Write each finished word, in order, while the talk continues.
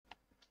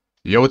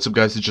Yo, what's up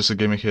guys, it's just a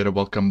gaming here.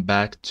 Welcome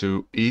back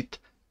to It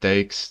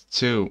Takes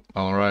Two.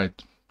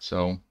 Alright,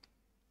 so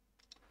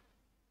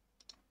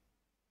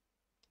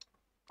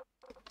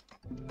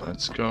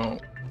let's go.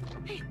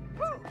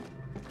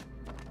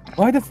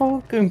 Why the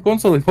fuck I'm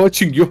constantly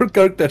watching your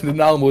character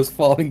and almost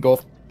falling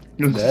off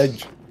the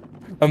edge?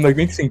 I'm like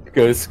mixing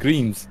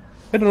screens.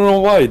 I don't know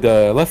why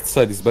the left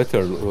side is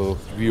better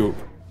view,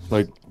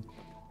 like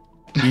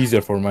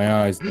easier for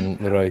my eyes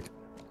than the right.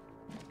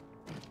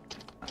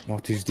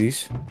 What is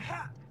this?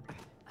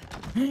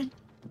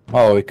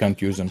 Oh, I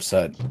can't use them,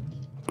 sad.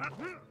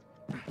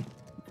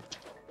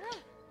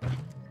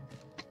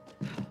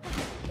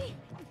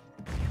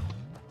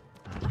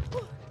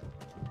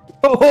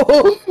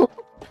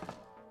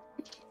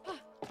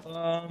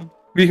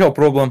 We have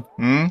problem.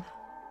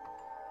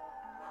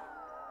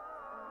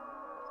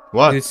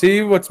 What? You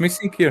see what's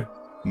missing here?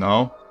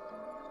 No.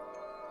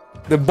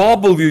 The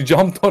bubble you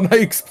jumped on, I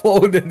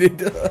exploded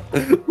it.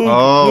 Look,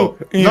 Oh,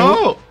 look,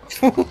 no!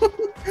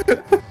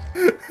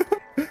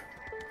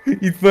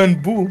 It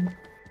went boom.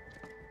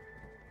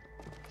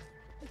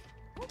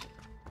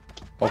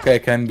 Okay, I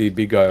can be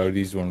big guy or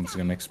this one's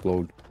gonna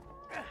explode.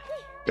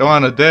 Go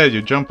on, a day,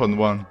 you jump on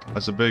one.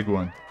 That's a big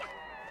one.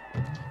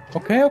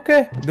 Okay,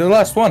 okay. The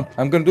last one.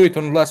 I'm gonna do it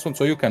on the last one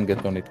so you can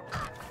get on it.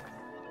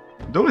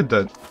 Do it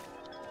then.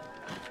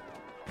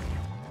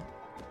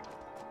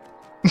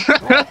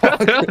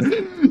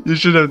 You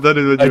should have done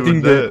it when you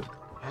were dead.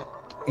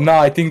 No,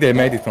 I think they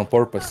made it on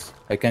purpose.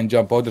 I can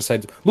jump other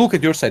sides. Look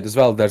at your side as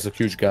well, there's a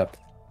huge gap.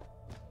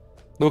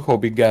 Look how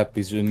big gap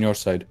is on your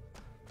side.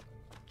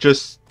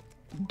 Just,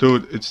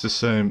 dude, it's the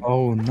same.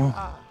 Oh no.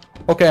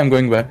 Okay, I'm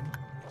going back.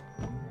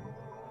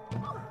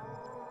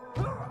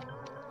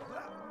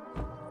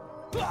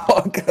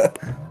 Fuck.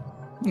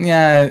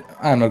 Yeah,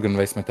 I'm not gonna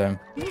waste my time.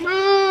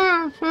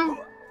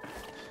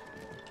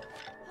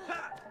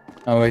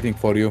 I'm waiting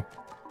for you.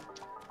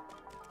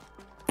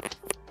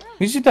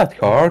 Is it that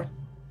hard?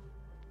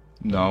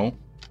 No.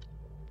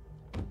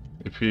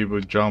 If he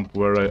would jump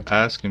where I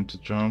ask him to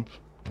jump.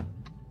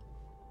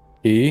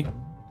 He?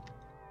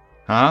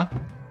 Huh?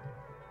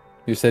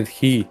 You said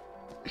he.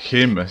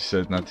 Him, I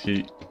said, not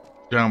he.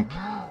 Jump.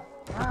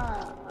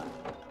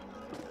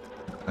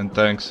 And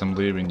thanks, I'm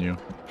leaving you.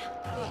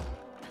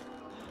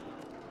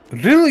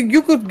 Really?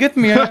 You could get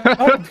me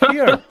out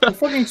here. The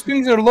fucking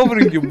screens are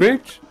lowering you,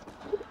 bitch.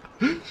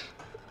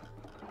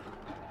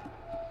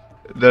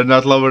 They're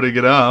not lowering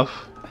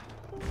enough.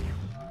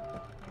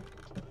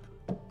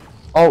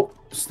 Oh,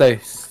 stay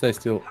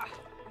still.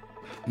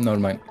 Never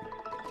mind.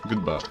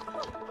 Goodbye.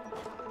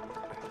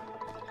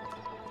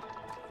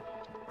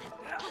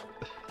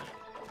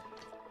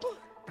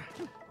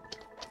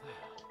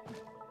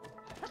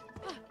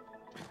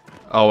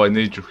 Oh, I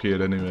need you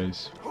here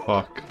anyways.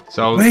 Fuck.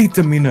 So wait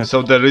a minute.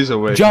 So there is a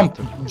way. Jump,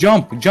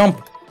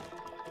 jump.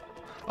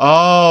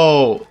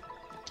 Oh,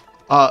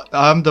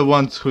 I'm the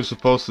one who's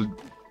supposed to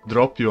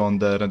drop you on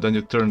there, and then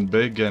you turn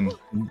big and.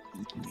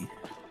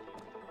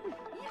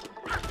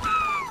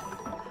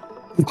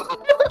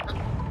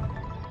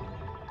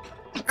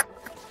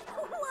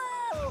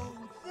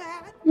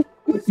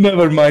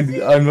 Never mind.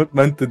 I'm not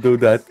meant to do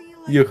that.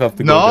 You have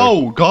to go.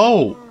 No,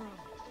 go.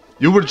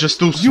 You were just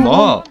too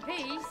small.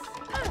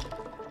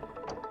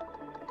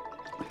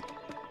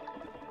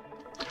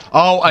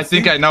 Oh, I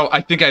think I know.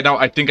 I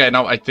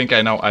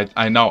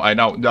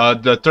know.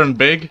 The turn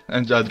big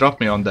and drop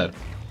me on there.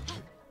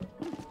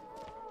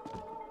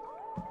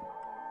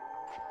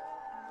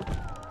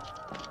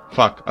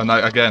 Fuck, and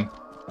again.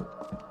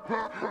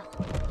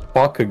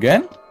 Fuck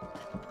again?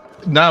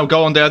 Now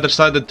go on the other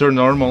side and turn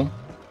normal.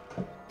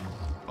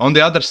 On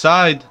the other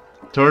side,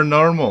 turn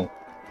normal.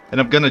 And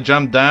I'm gonna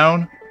jump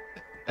down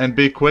and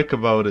be quick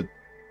about it.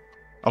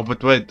 Oh,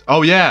 but wait.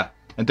 Oh, yeah.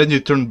 And then you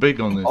turn big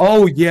on it.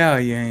 Oh yeah,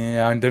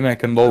 and then I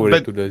can lower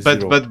it to the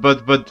zero.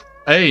 But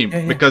aim,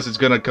 because it's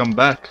gonna come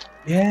back.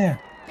 Yeah.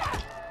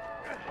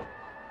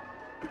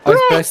 I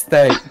pressed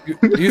A.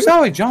 You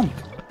saw I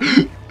jumped.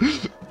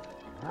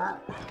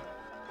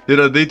 You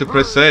don't need to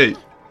press A.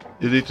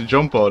 You need to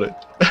jump on it.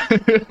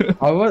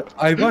 I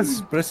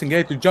was pressing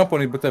A to jump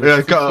on it, but I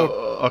was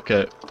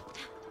okay.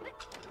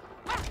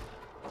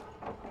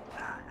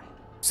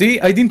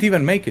 See, I didn't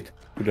even make it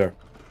to there.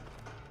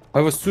 I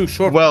was too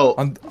short. Well,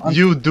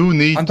 you do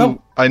need to.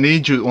 I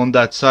need you on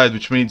that side,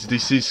 which means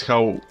this is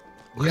how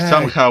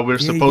somehow we're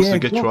supposed to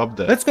get you up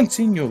there. Let's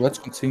continue.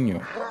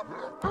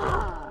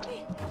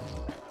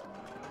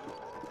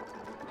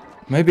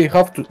 Maybe I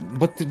have to,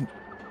 but.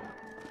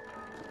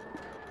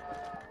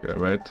 Okay,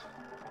 right.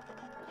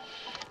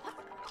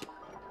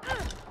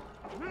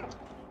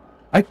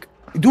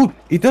 Dude,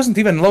 it doesn't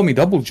even allow me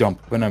double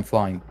jump when I'm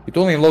flying. It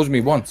only allows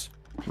me once.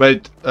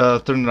 Wait,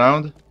 turn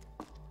around.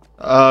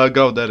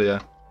 Go there, yeah.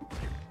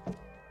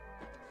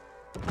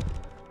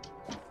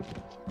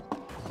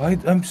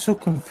 I'm so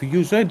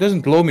confused. It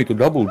doesn't allow me to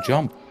double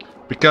jump.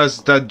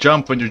 Because that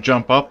jump, when you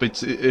jump up,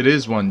 it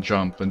is one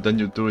jump, and then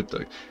you do it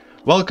like,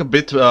 well, a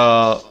bit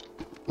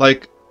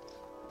like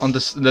on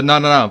this.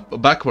 No,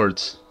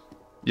 backwards.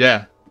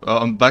 Yeah,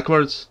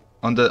 backwards.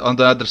 On the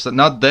other side,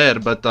 not there,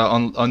 but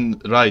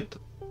on right.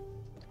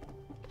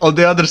 On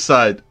the other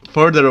side,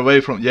 further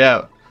away from,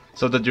 yeah,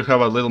 so that you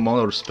have a little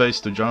more space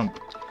to jump.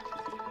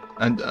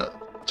 And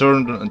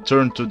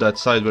turn to that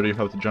side where you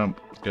have to jump.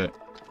 Okay.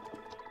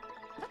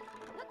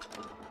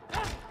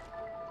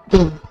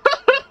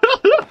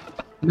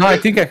 No, I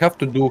think I have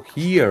to do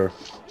here.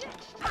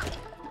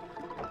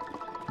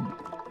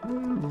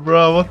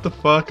 Bro, what the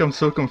fuck? I'm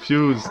so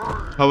confused.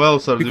 How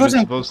else are we Because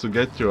supposed to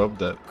get you up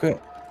there? Okay,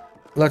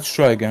 let's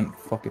try again.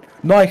 Fuck it.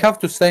 No, I have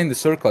to stay in the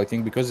circle, I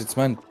think, because it's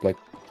meant like.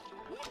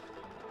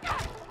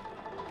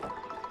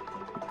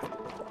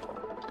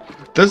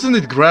 Doesn't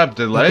it grab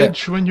the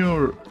ledge when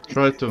you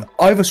try to?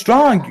 I was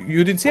trying.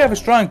 You didn't see I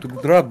was trying to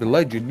grab the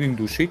ledge. You didn't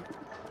do shit.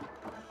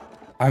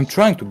 I'm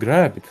trying to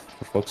grab it.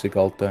 For fuck's sake,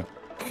 all time.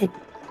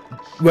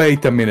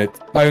 Wait a minute.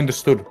 I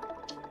understood.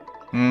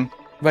 Hmm.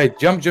 Wait,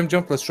 jump.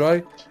 Let's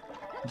try.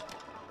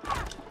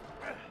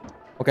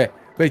 Okay,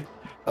 wait.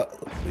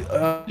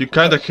 You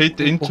kind of hit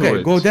into it.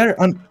 Okay, go there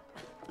and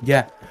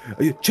yeah.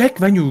 Check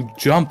when you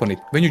jump on it.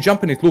 When you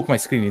jump on it, look my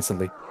screen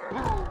instantly.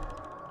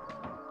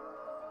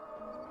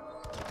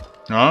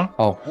 Huh?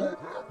 Oh,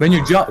 when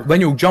you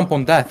jump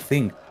on that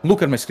thing,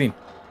 look at my screen.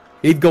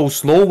 It goes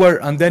slower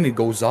and then it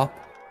goes up.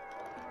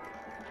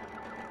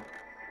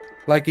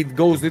 Like it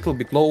goes a little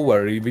bit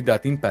lower with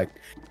that impact.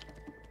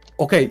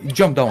 Okay,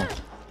 jump down.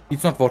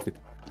 It's not worth it.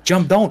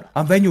 Jump down,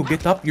 and when you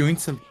get up, you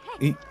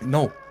instantly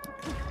no.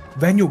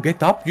 When you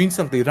get up, you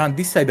instantly run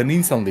this side and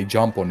instantly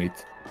jump on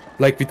it.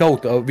 Like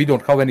without we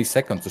don't have any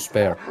seconds to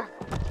spare.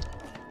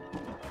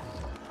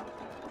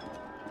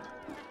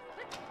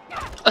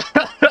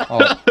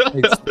 Oh,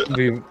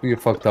 we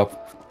fucked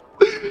up.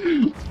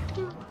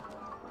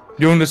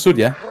 You understood,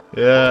 yeah?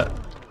 Yeah.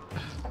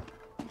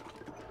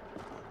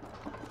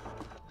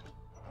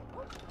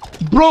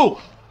 Bro,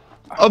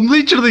 I'm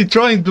literally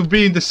trying to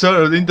be in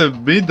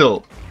the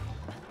middle.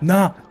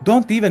 Nah,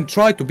 don't even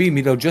try to be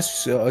middle.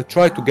 Just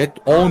try to get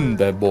on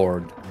the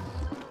board.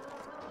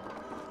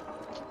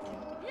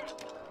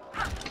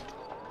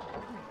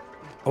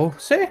 Oh,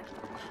 see?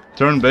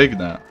 Turn big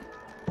now.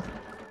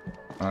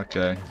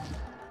 Okay.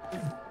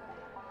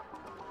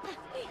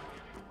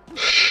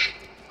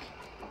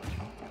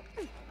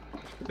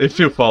 If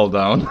you fall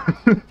down.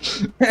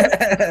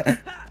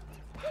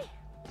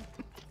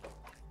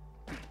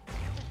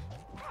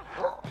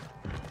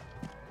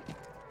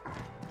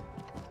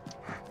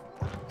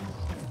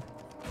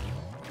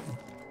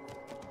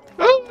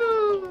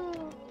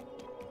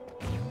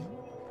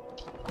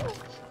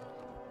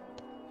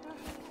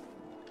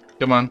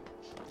 Come on.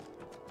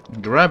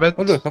 Grab it.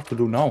 What do I have to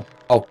do now?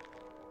 Oh. What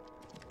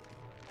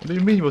do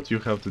you mean what you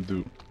have to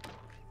do?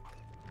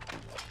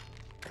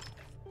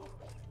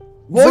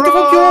 Why the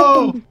fuck you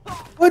opened?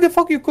 Why the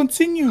fuck you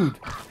continued?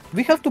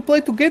 We have to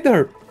play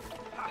together.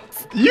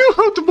 You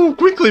have to move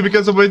quickly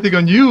because I'm waiting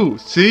on you.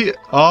 See?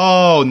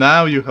 Oh,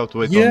 now you have to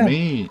wait on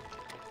me.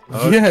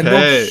 Okay. Yeah,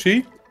 no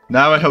shit.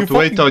 Now I have to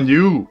wait on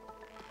you.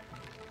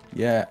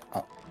 Yeah.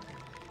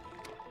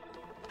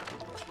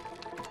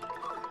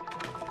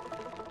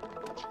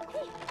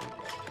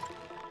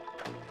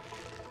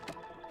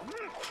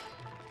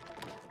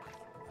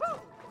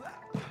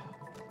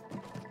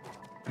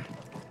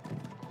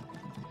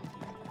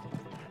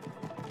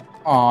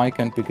 Oh, I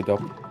can pick it up.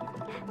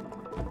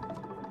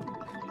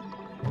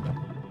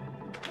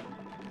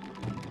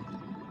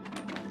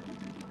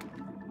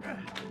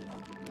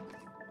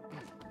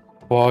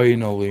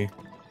 Finally.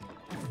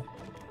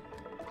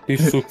 You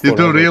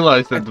do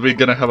realize that we're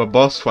gonna have a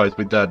boss fight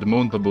with that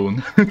moon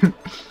baboon.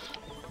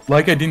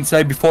 Like I didn't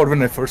say before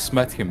when I first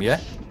met him,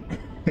 yeah?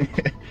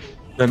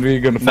 Then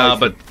we're gonna fight. Nah,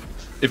 but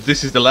if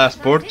this is the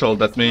last portal,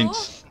 that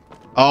means...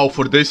 Oh,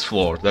 for this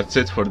floor. That's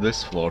it for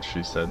this floor,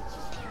 she said.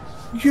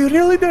 You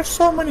really? There's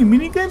so many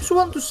minigames you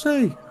want to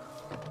say?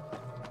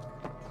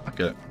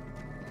 Okay.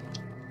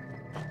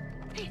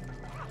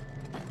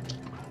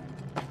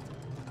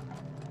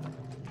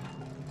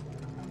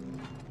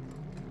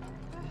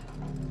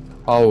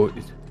 Oh.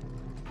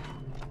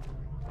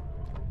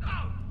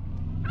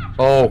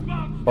 Oh,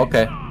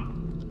 okay.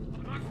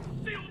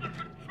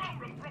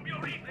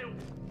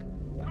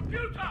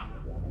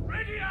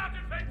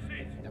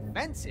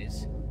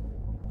 Defenses?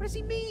 What does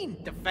he mean,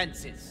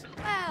 defenses?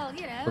 Well,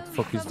 you know, What the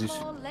fuck is some this?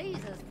 more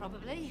lasers,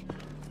 probably.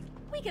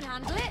 We can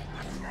handle it.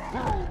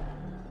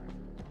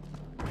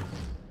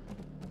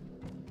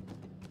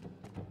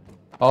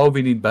 Oh,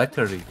 we need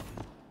battery.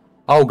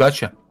 Oh,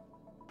 gotcha.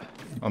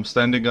 I'm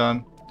standing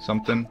on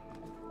something.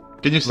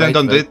 Can you stand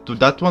on Wait. to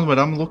that one where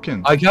I'm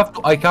looking? I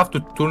have to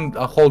turn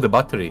hold the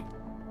battery.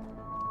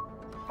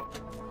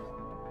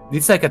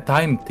 It's like a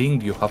time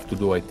thing you have to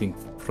do, I think,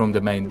 from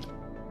the main.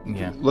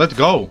 Yeah. Let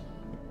go.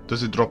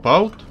 Does it drop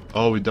out?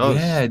 Oh, it does.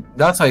 Yeah,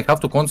 that's why I have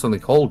to constantly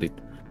hold it.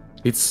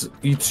 It's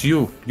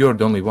you. You're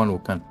the only one who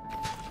can.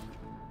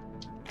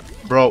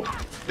 Bro,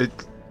 it...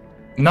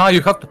 Now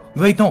you have to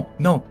wait.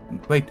 No,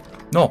 wait.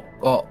 No.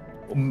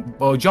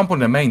 Jump on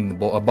the main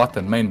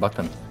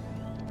button.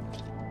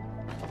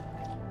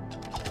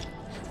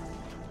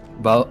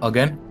 Well,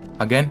 again.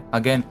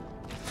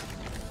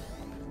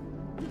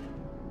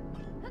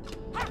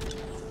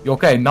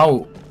 Okay,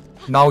 now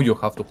you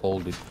have to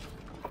hold it.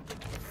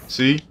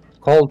 See?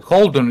 Hold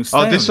on.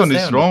 Oh, this one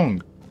is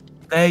wrong.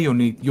 There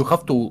you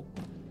have to.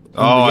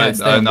 Oh,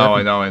 yes, I know.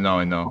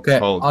 Okay,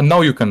 Hold.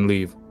 now you can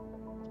leave.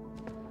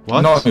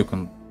 What? No, you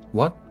can.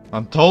 What?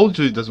 I told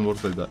you it doesn't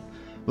work like that.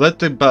 Let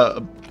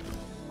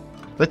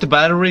the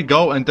battery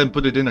go and then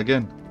put it in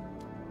again.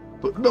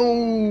 But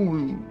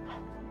no.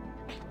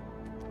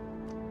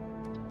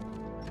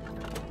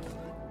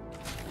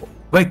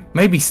 Wait,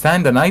 maybe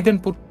stand and I then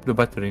put the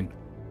battery in.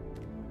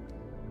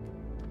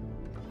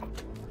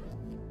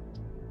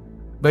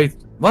 Wait,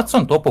 what's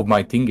on top of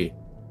my thingy?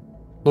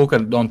 Look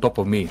at on top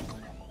of me.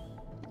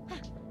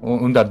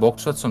 On that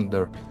box, what's on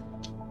there?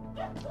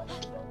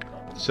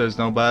 It says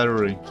no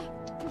battery.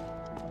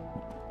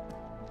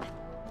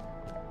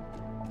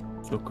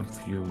 So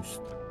confused.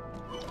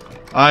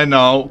 I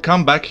know.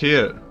 Come back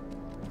here.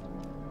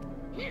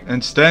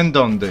 And stand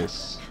on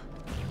this.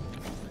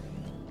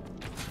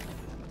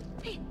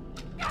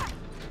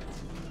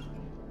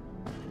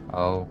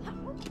 Oh.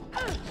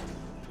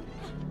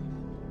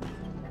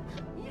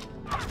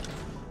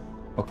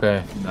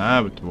 Okay.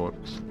 Now it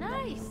works.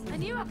 Nice. I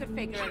knew I could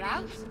figure it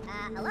out.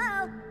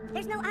 Hello?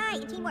 There's no I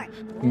in teamwork.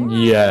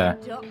 Yeah.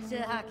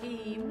 Dr.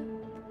 Hakim.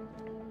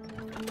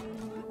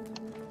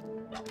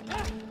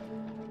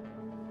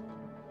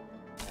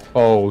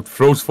 Oh, it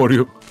froze for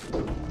you.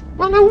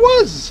 Well, it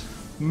was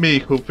me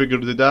who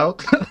figured it out.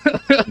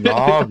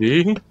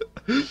 Navi.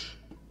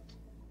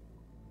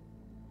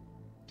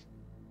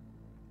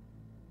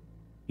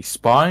 He's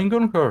spying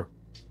on her.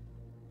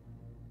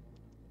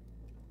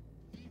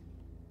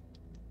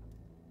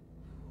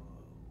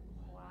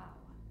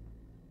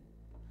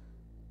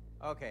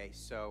 Okay,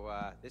 so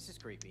this is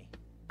creepy.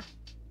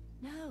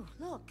 No,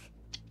 look.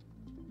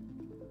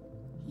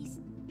 He's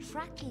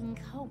tracking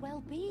her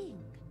well-being.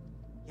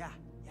 Yeah,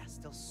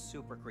 still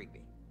super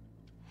creepy.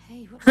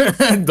 Hey,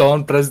 what's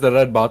Don't press the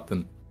red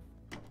button.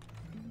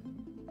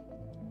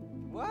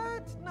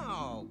 What?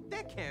 No,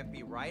 that can't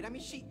be right. I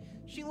mean,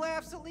 she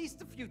laughs at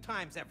least a few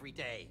times every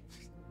day.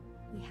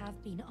 We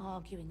have been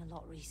arguing a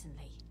lot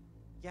recently.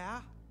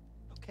 Yeah,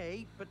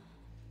 okay, but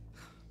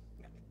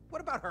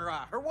what about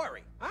her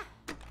worry, huh?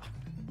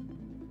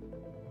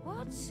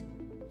 What?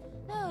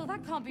 No,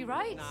 that can't be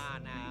right. Nah,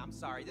 I'm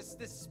sorry. This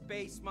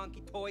space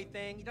monkey toy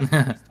thing, he doesn't know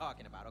what he's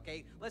talking about,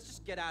 okay? Let's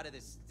just get out of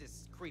this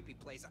creepy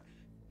place.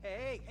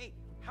 Hey,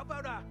 how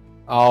about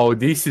Oh,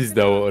 this is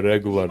the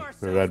regular team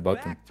ourselves red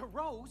button. back to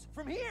Rose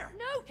from here?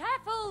 No,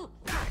 careful!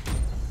 Yeah,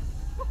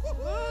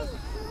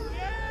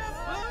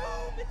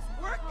 boom! It's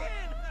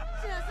working!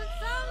 Doesn't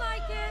sound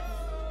like it.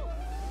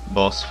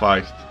 Boss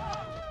fight.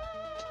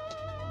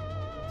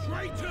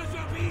 Traitors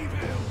of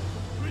evil,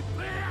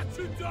 prepare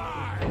to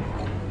die!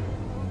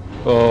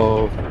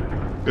 Oh.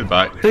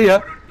 Goodbye. See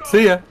ya.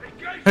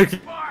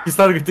 He's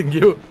targeting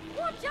you.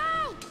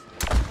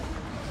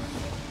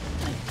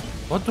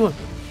 Watch out!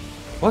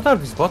 What are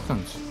these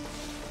buttons?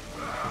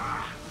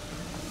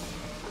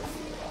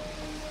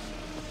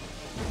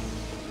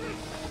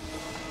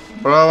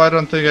 Bro, I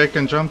don't think I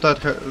can jump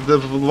that. The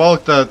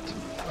walk that,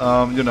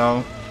 you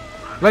know.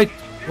 Wait,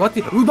 what?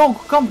 Oh, no,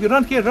 come,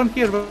 run here,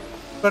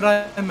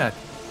 where I'm at.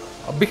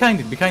 Behind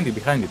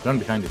it, run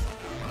behind it.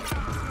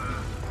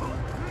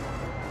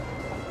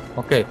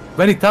 Okay,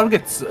 when it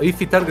targets, if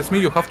he targets me,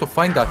 you have to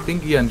find that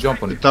thingy and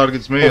jump on It it.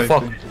 targets me. Oh I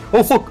fuck! think.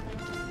 Oh fuck!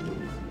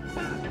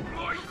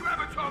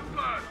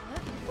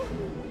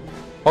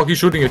 Oh, he's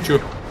shooting at you.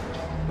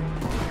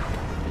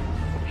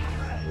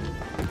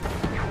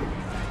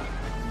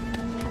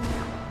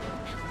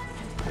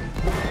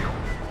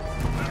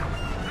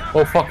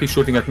 Oh fuck, he's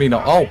shooting at me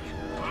now. Oh!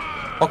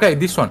 Okay,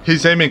 this one.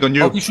 He's aiming on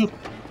you. Oh, he shoot.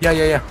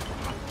 Yeah.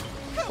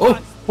 Oh!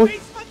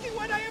 Space monkey,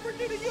 what'd I ever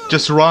do to you?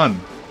 Just run.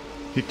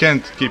 He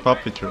can't keep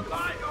up with you.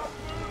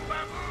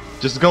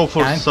 Just go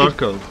for Can't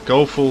circle.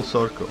 Go full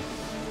circle.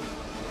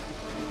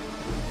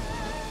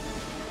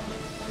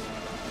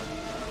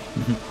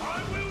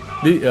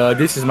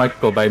 This is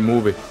Michael by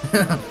movie.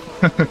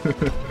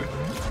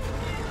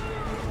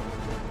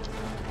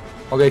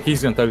 Okay,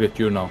 he's gonna target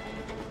you now.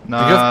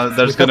 Nah, Because-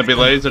 there's gonna be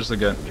lasers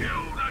again.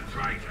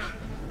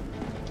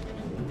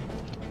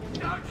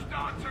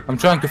 I'm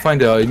trying to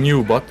find a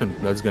new button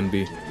that's gonna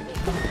be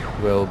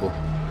available.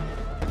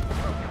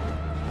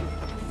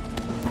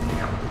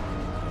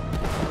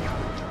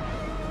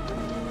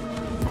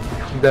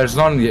 There's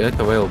none yet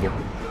available.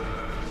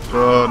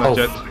 Bro, not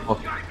yet. fuck.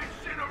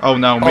 Oh,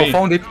 now Oh, me.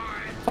 found it.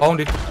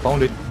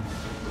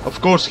 Of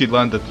course he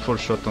landed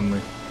first shot on me.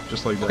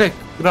 Just like that. Okay,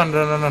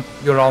 run.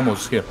 You're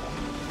almost here.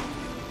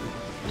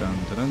 Dun,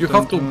 dun, dun, You dun,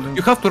 have to dun, dun.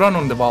 you have to run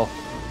on the wall.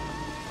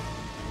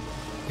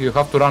 You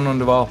have to run on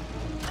the wall.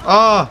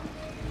 Ah!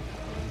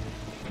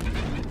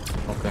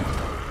 Okay.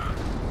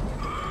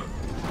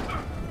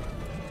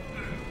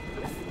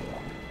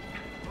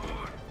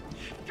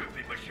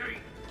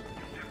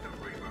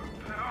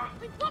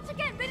 We've got to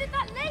get rid of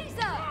that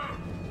laser!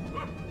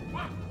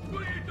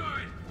 What are you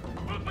doing?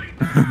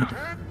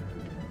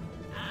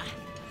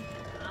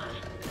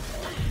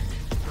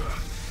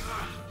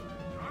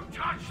 Don't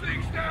touch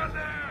things down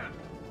there!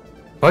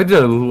 Why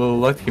did I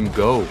let him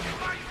go?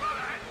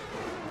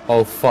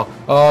 Oh fuck.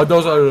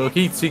 Those are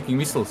heat-seeking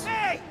missiles.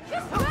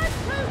 Just where's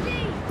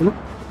Cody?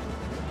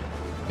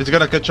 He's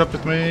gonna catch up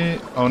with me.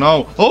 Oh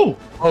no. Oh!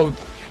 Oh.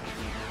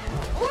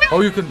 Oh,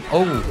 you can.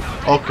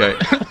 Oh. Okay.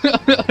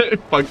 I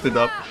fucked it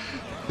up.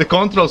 The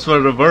controls were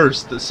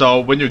reversed, so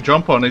when you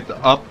jump on it,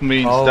 up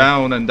means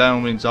down and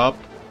down means up.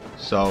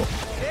 So.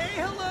 Say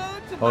hello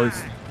to Oh,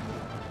 it's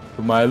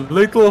to my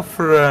little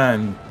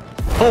friend.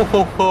 Ho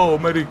ho ho!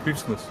 Merry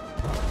Christmas.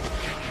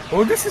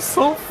 Oh, this is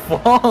so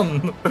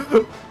fun.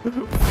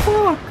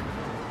 Fuck.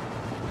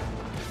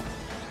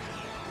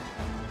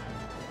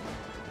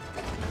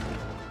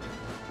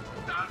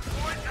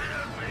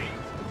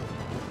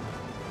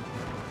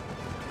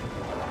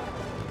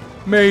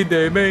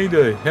 Mayday,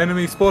 mayday.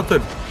 Enemy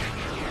spotted.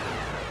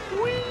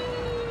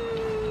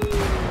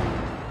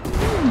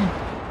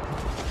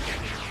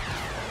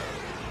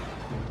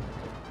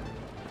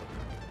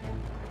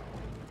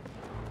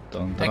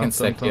 Second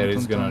sec here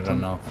is gonna run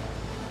now.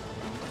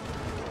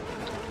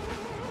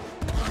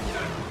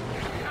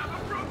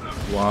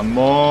 One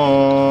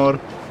more.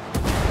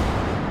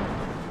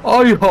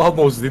 Oh, you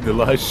almost did the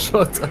last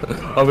shot.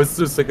 I was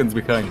 2 seconds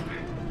behind.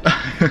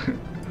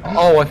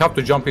 Oh, I have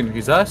to jump in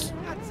his ass?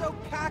 Not so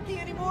cocky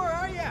anymore,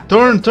 are ya?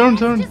 Turn, turn,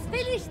 turn. Just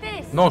finish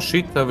this. No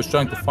shit, I was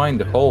trying to find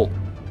the hole.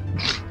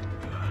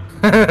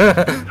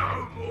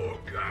 No more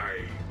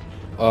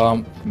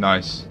game.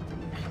 Nice.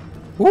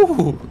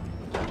 Ooh.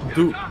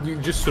 Dude, you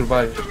just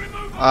survived.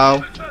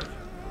 Ow.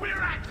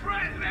 We're at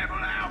threat level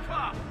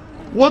alpha.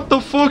 What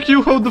the fuck?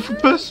 You hold the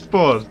best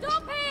part.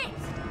 Stop it!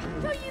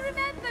 Don't you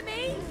remember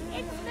me?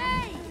 It's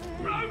me.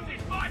 Rose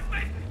is my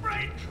best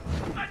friend,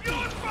 and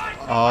you're trying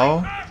to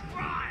Oh. make her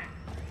cry.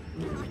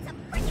 Oh, it's a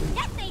freaking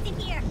death phase in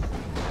here.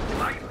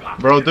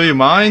 Bro, do you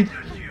mind?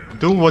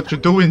 Do what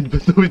you're doing,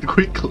 but do it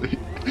quickly.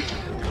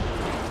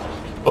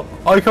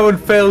 I haven't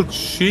failed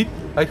shit.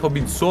 I have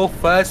been so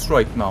fast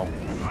right now.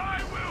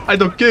 I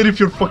don't care if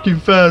you're fucking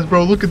fast,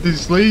 bro. Look at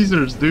these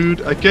lasers,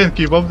 dude. I can't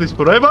keep up this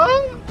forever.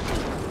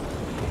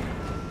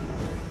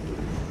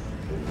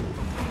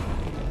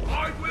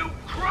 I will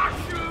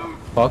crush you.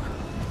 Fuck.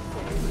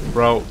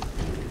 Bro,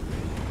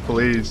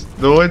 please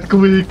do it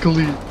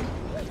quickly.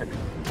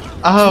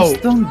 Ow.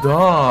 Just don't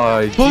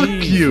die. Fuck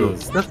you.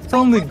 Jesus. That's the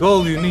only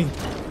goal you need.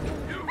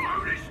 You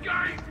won't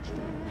escape.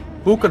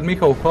 Look at me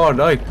how hard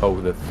I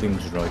cover the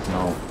things right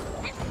now.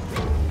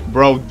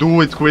 Bro, do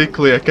it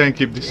quickly. I can't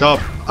keep this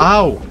up.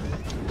 Ow.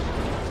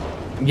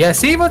 Yeah,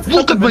 see what?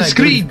 Look at happened my when I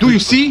screen. Do you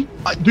see?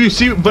 Do you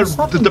see where There's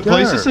nothing the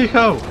places there. I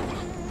have?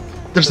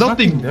 There's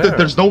nothing. nothing there.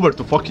 There's nowhere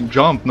to fucking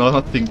jump. No,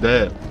 nothing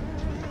there.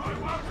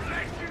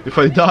 If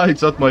I die,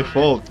 it's not my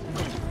fault.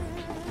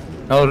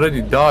 I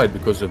already died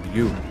because of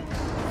you.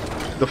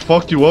 The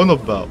fuck you on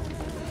about?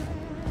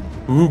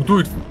 Ooh, do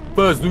it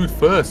first, do it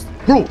first.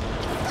 Bro,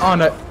 Oh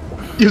no.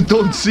 you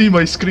don't see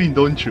my screen,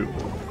 don't you?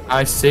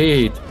 I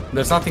see it.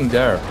 There's nothing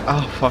there.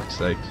 Oh, fuck's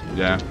sake.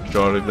 Yeah,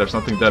 sure, if there's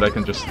nothing there, I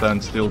can just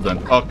stand still then.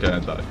 Okay, I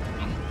died.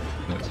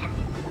 Yes.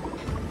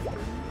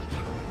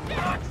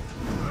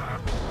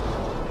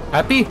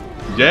 Happy?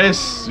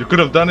 Yes, you could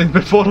have done it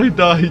before I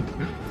died.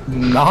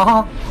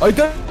 Nah. I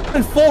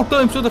died 4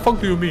 times, what the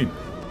fuck do you mean?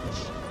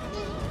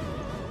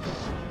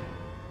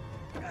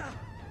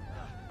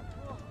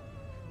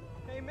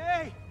 Hey,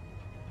 May!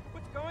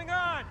 What's going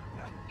on?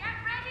 Get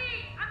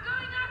ready. I'm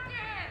going after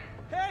him.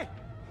 Hey!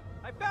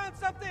 I found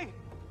something!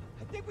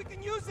 I think we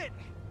can use it!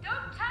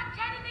 Don't touch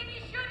anything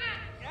you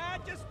shouldn't. Yeah,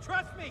 just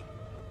trust me!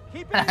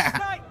 Keep it in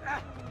sight!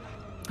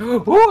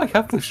 Oh, I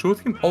have to shoot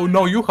him? Oh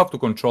no, you have to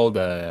control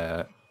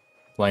the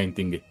plane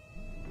thingy.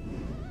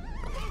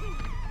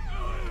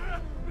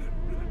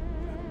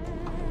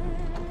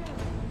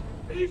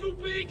 Evil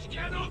beings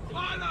cannot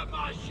pilot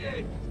my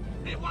ship.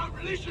 It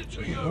won't listen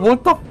to you.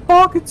 What the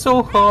fuck? It's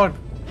so hard.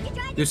 We can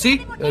try and You get see? a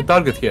bit more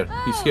Target here.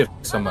 He's here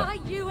Are somewhere. my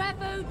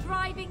UFO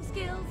driving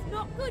skills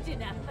not good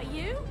enough for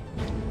you?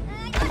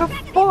 What the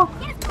fuck?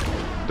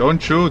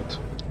 Don't shoot.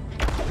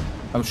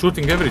 I'm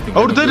shooting everything.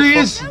 Oh, I don't there give a he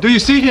fuck. is. Do you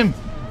see him?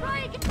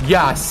 Try again.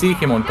 Yeah, I see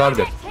him on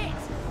target. That's it.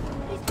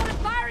 He's got a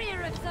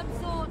barrier of some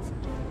sort.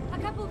 A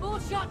couple more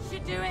shots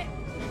should do it.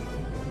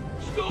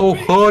 Stop How it.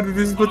 hard it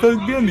is, but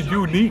again,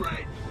 you need.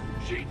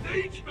 She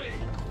needs me.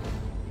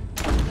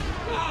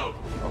 No.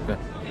 Okay.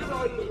 Can I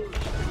lose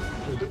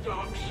to the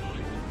dark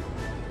side?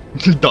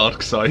 The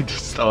dark side,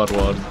 Star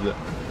Wars. We're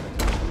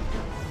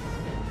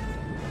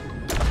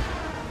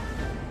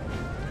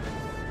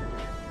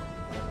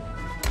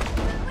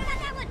not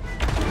that one.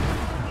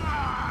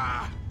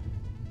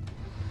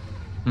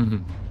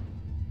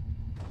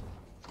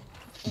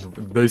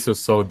 This is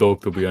so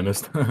dope, to be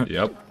honest.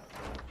 Yep.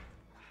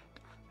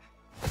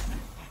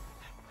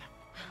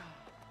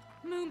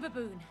 Moon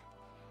Baboon,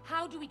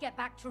 how do we get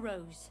back to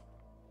Rose?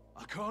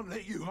 I can't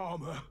let you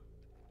harm her.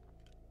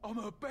 I'm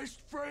her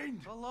best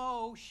friend.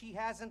 Hello, she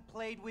hasn't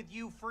played with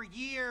you for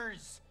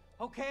years,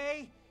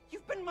 okay?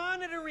 You've been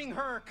monitoring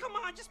her. Come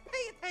on, just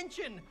pay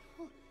attention.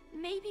 Well,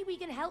 maybe we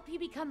can help you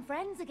become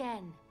friends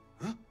again.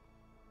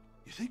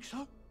 You think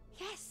so?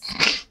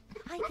 Yes.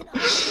 I can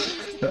ask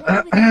Rose to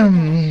play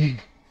with you,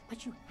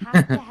 but you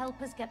have to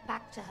help us get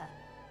back to her.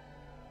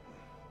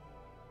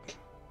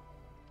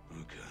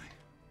 Okay.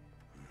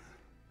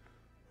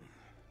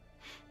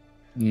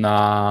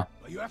 Nah.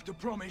 But you have to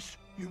promise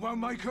you won't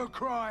make her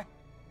cry.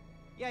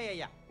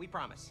 Yeah. We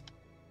promise.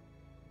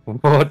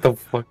 What the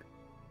fuck?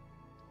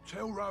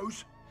 Tell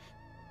Rose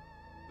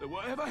that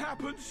whatever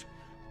happens,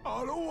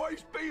 I'll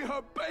always be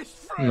her best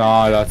friend.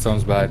 Nah, that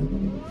sounds bad.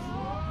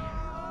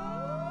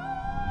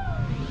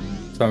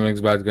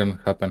 Something's bad gonna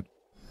happen.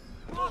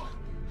 Whoa!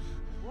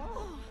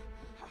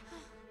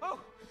 Oh,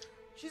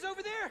 she's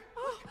over there.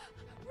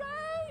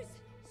 Rose!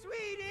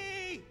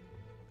 Sweetie!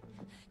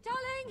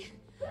 Darling!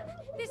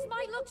 This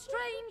might look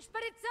strange,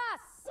 but it's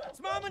us! It's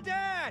Mom and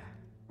Dad!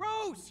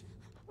 Rose!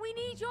 We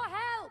need your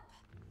help!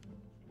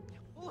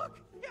 Look!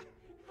 Yeah,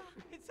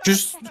 it's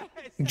Just us.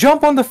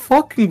 jump on the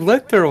fucking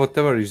letter or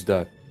whatever is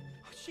that.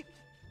 She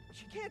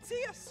can't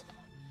see us.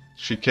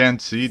 She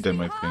can't see them,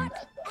 I think.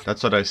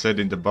 That's what I said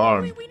in the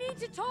barn. We need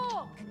to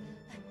talk!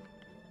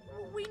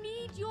 We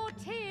need your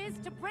tears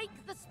to break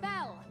the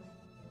spell!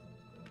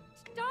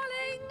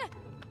 Darling!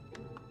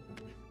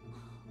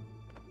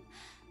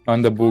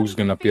 And the book's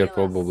gonna appear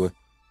probably.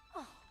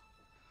 Oh,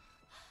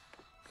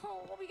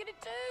 what are we gonna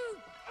do?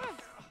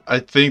 I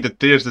think the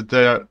tears that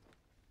they are...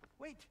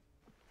 Wait,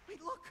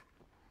 look.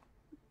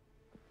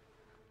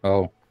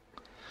 Oh.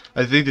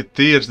 I think the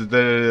tears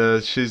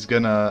that she's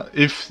gonna...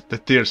 If the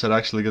tears are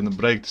actually gonna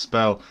break the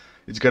spell,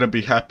 it's gonna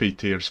be happy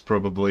tears,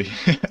 probably.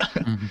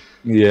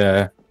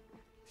 Yeah.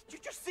 Did you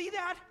just see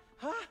that?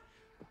 Huh?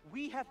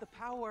 We have the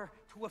power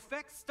to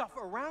affect stuff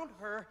around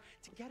her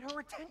to get her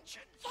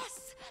attention.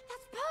 Yes!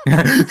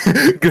 That's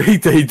perfect!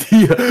 Great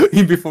idea.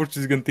 Even before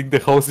she's gonna think the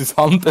house is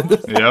haunted.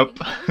 Yep.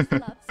 Rose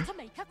loves to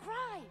make her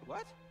cry.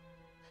 What?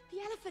 The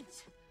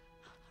elephant.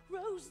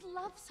 Rose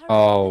loves her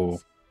Oh.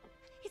 elephant.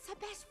 It's her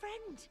best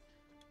friend.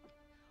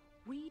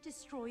 We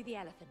destroy the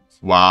elephant.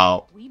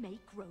 Wow. We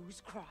make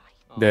Rose cry.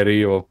 They're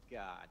evil.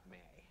 God, May.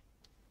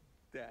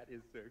 That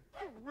is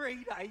a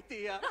great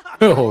idea.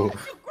 Oh. You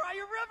cry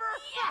a river?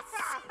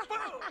 Yes!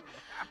 Boom!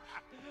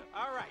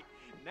 All right.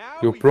 Now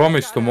You we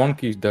promised just to gotta-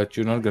 Monkey that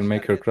you're not gonna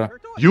make her cry.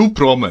 You Would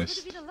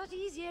promised. have been a lot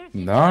easier if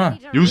you Nah.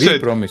 made her You We said-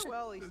 promised.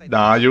 Well, at least I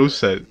Nah, didn't you have to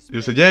said. spend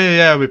You said,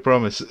 yeah, we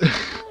promise.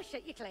 Oh,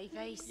 shut your clay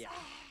face. Yeah.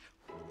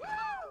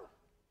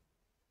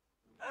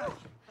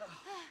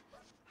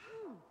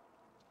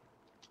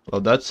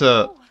 Well, that's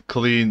a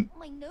clean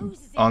My nose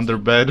is under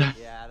itchy. bed.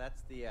 Yeah,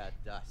 that's the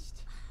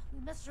dust. We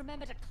must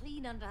remember to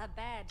clean under her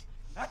bed.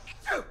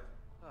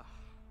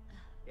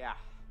 Yeah,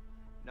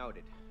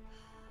 noted.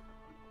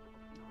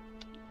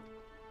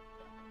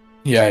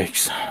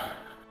 Yikes.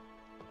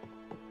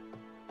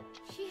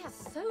 She has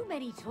so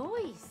many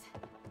toys.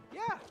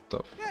 Yeah. The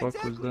Yeah, fuck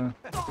exactly. was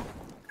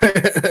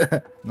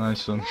that?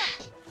 Nice one.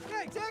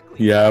 Yeah,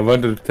 exactly. Yeah, I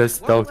wanted to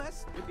test it One out.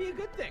 less would be a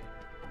good thing.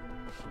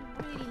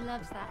 She really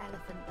loves that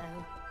elephant,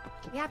 though.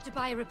 We have to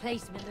buy a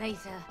replacement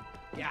later.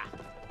 Yeah.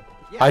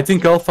 I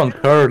think Elfang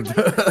heard.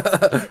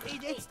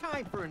 It's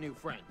time for a new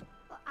friend.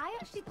 Well, I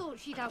actually thought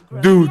she'd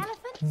outgrown Dude, the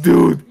elephant.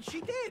 dude.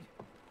 She did,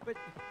 but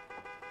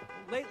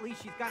lately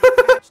she's gotten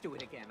attached to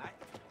it again.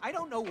 I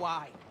don't know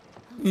why.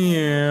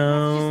 Yeah.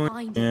 Let's just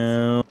find it.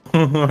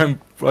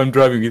 Yeah. I'm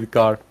driving in the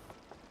car.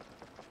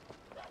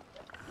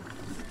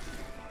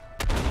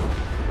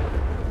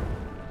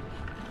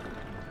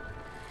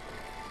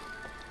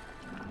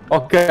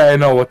 Okay, I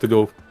know what to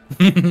do.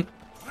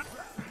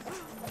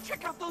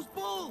 Check out those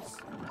bulls.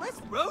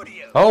 Let's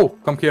rodeo. Oh,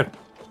 come here.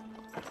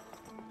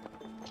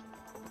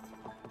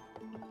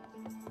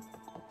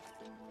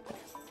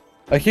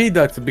 I hate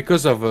that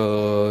because of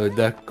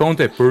the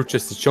account I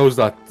purchased, it shows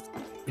that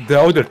the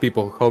other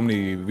people how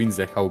many wins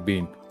they have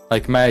been.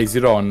 Like May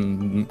 0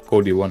 and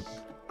Cody 1.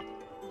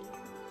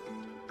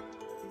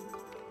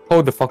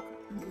 How the fuck?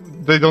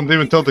 They don't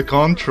even tell the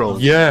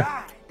controls.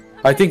 Yeah,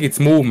 I think it's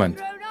movement.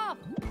 Grown up.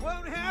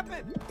 Won't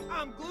happen.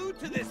 I'm glued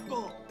to this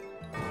bull.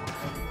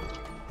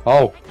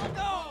 Oh,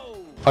 No.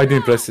 I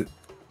didn't press it.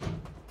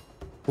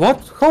 What?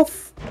 How?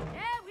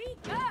 There we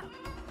go.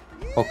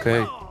 Okay.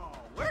 Oh,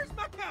 where's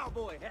my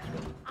cowboy hat?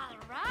 I'll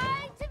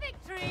ride to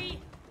victory.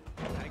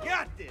 I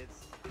got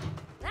this.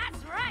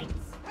 That's right.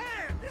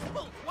 Man, this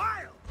bull's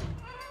wild.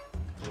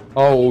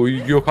 Oh,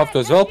 you have to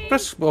as well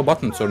press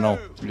buttons or no?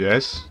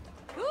 Yes.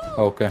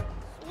 Okay.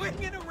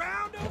 Swinging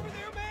around over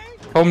there,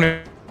 man. How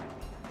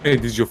many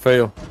did you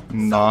fail?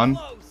 None.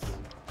 Close.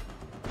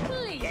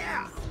 Please.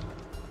 Yeah.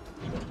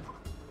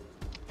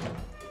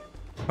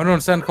 I don't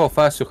understand how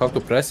fast you have to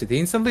press it.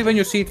 Instantly when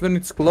you see it when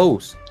it's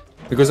close.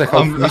 Because I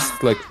have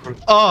missed like...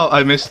 Oh,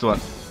 I missed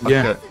one.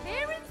 Yeah. Okay.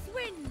 Perseverance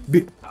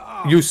wins.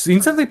 You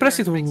instantly press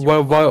it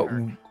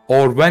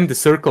or when the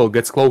circle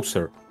gets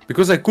closer.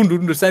 Because I couldn't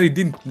understand, it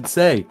didn't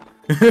say.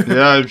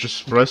 Yeah, I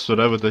just pressed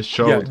whatever they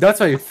showed. Yeah, that's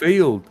why I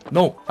failed.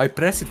 No, I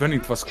pressed it when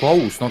it was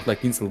close, not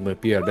like instantly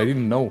appeared. I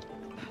didn't know.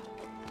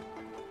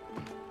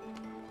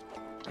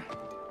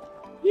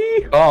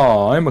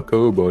 Oh, I'm a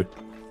cowboy.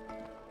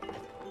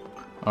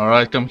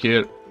 Alright, come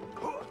here.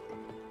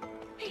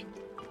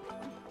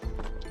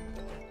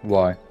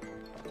 Why?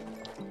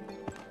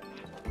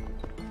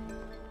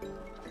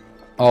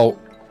 Oh,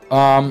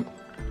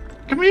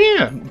 Come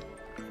here.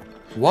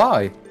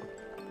 why?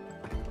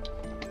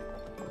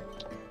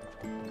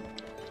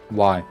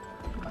 Why?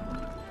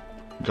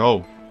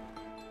 Go.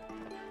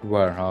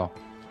 Where? How?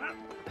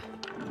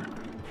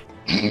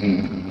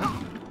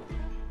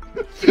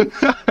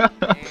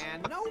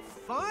 And no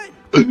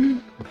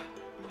fun.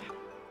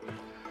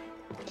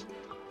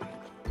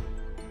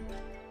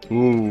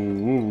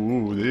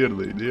 Ooh,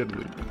 nearly.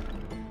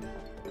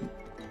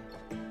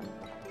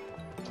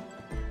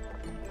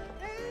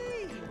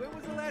 Hey, when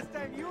was the last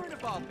time you were in a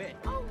ball pit?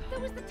 Oh, there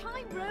was the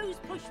time Rose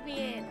pushed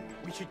me in.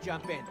 We should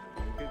jump in.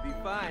 Could be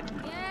fun.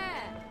 Yeah,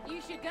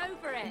 you should go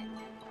for it.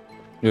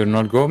 You're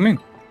not going?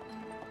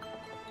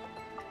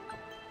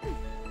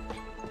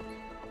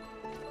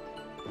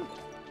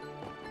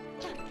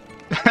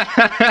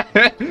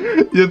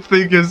 You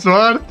think you're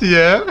smart,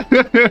 yeah?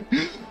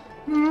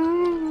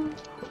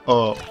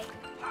 Oh.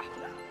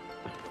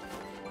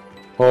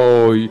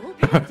 Oh, We'll be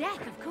on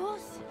deck, of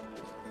course.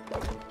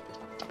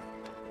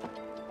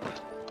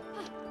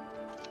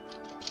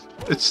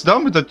 It's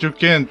dumb that you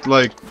can't,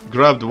 like,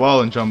 grab the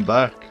wall and jump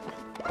back.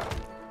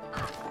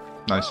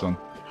 Nice one.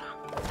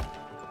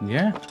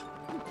 yeah.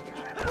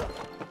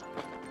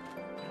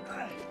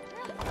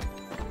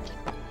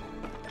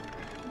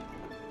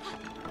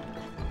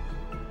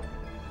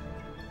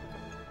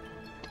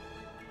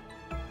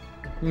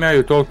 No,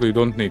 you totally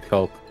don't need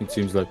help, it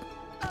seems like.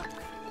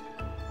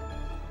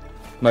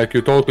 Like,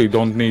 you totally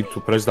don't need to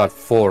press that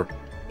 4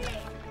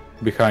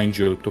 behind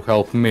you to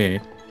help me.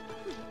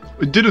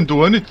 It didn't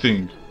do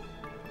anything.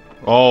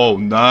 Oh,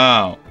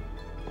 no.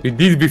 It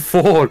did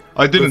before!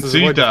 I didn't This is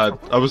see what- that.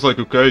 I was like,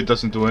 okay, it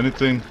doesn't do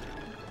anything.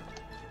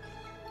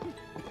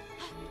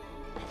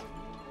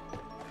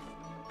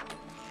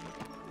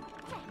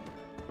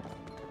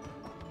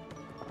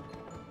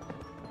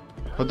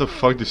 What the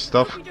fuck, this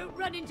stuff? We don't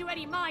run into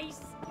any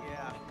mice.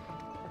 Yeah.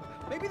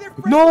 Maybe they're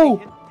friendly No!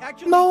 and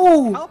actually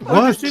No! help What?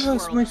 us. I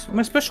just realized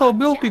my special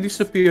ability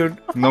disappeared.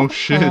 No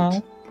shit.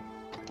 Aw.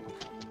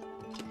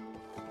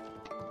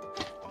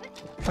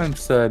 I'm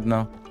sad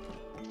now.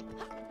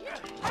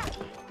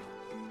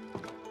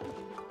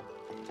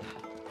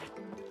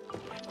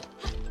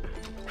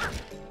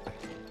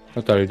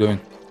 What are you doing?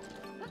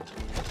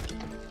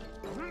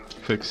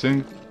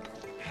 Fixing.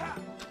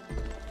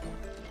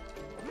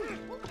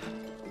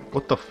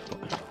 What the fuck?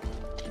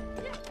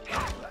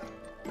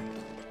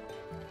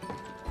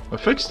 I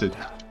fixed it.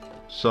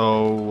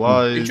 So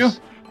why Did you? is...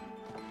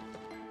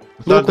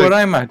 I thought Look they- where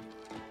I'm at.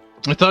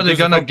 I thought they're Because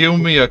gonna of- give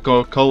me a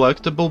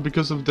collectible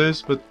because of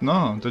this, but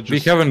no, they We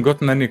just... haven't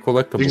gotten any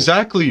collectibles.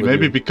 Exactly, with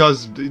maybe you.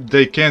 because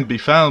they can't be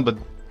found, but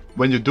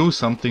when you do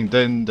something,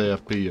 then they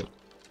appear.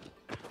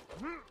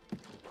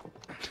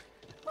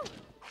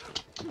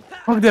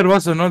 Oh, there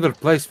was another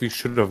place we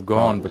should have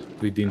gone, but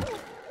we didn't.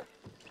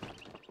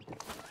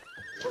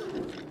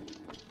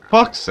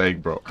 Fuck's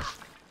sake, bro.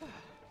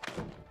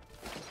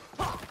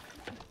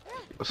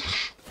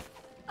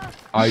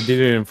 I did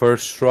it in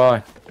first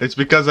try. It's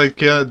because I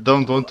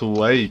don't want to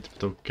wait,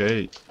 but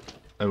okay.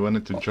 I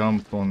wanted to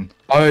jump on...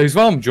 As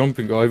well, I'm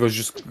jumping. I was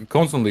just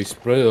constantly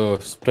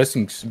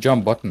pressing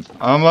jump button.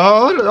 I'm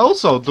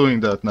also doing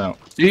that now.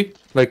 See,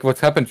 like what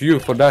happened to you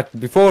for that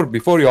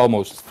before you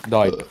almost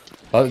died.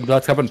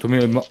 That happened to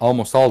me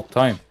almost all the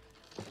time.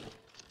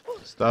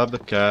 Stop the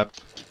cap.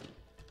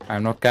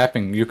 I'm not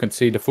capping. You can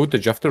see the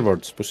footage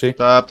afterwards, pussy.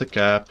 Stop the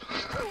cap.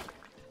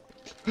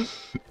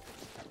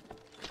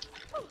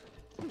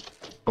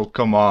 Oh,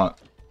 come on.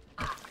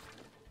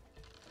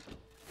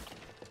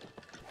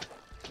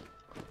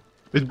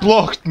 It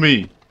blocked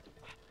me.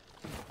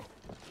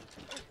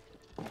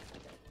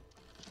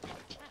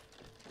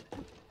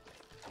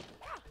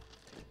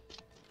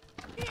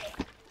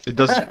 It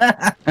does.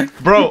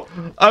 Bro,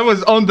 I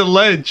was on the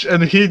ledge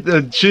and she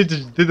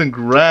just didn't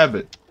grab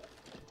it.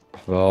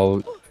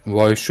 Well,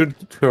 why should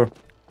her?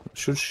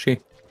 Should she?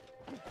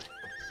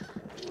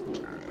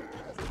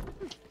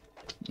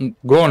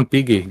 Go on,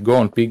 Piggy. Go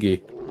on,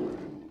 Piggy.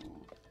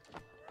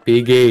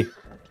 Piggy.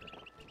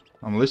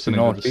 I'm listening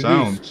No, to the it is.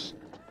 sounds.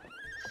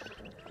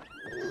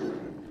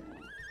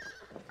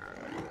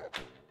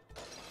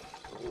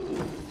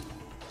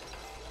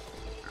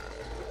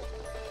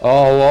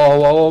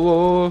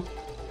 Oh.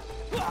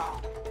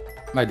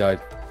 I died.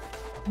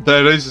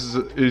 There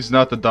is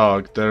not a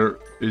dog. There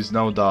is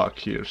no dog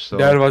here. So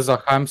There was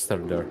a hamster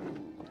there.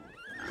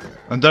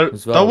 and there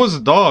as that well. was a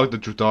dog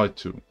that you died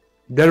to.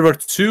 There were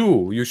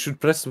two. You should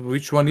press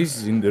which one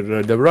is in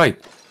the right.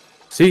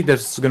 See,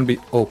 there's gonna be.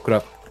 Oh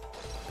crap.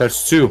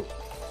 There's two.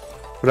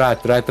 Right.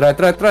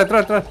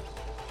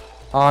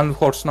 On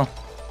horse now.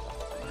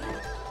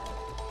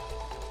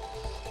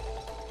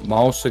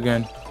 Mouse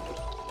again.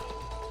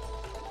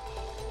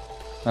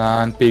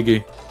 And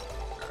Piggy.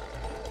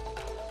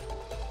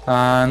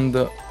 And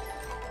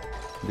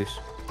this.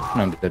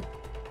 No, I'm dead.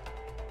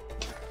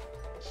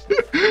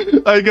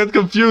 I got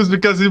confused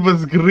because it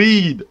was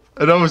green,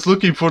 and I was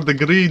looking for the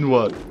green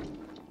one.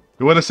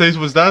 You wanna say it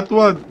was that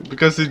one?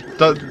 Because it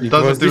was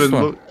doesn't this even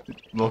one.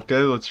 look. Okay,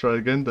 let's try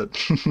again then.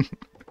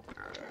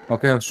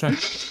 Okay, let's try.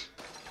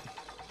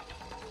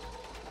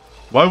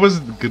 Why was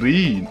it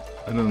green?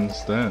 I don't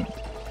understand.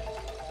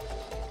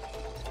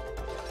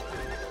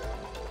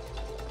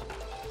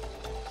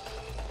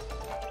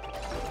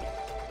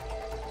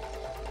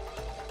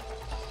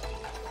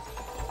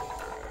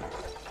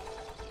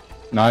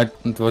 No,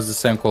 it was the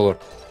same color.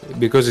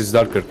 Because it's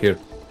darker here.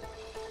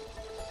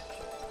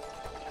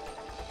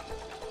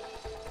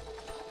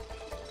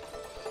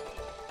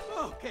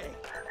 Okay,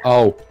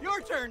 Oh,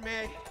 your turn,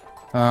 May.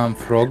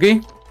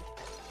 Froggy?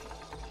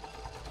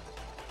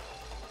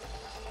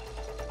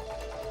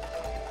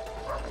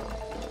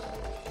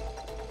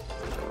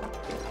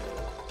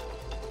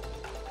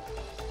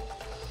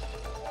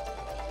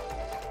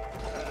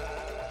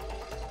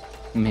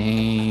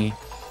 Me.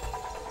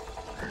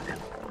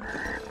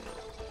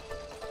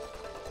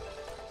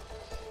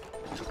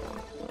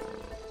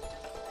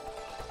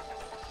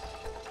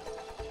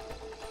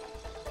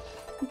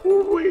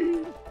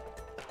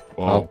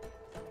 Wow.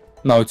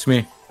 No, it's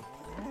me.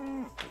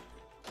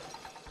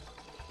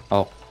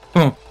 Oh.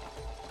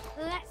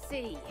 Let's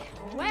see.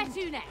 Where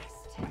to next?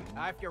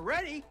 If you're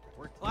ready,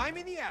 we're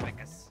climbing the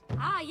abacus.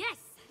 Ah, yes,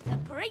 the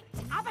great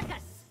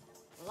abacus.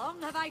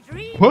 Long have I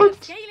dreamed What?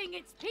 of scaling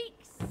its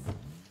peaks.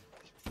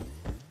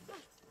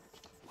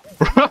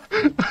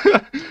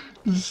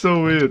 This is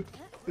so weird.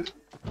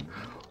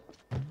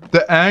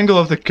 The angle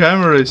of the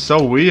camera is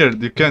so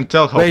weird. You can't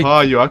tell how Wait.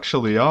 high you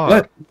actually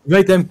are.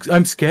 Wait,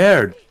 I'm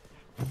scared.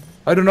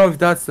 I don't know if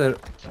that's the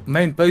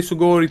main place to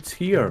go or it's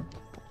here.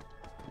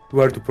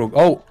 Where to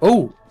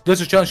oh,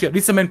 there's a challenge here.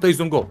 This is the main place.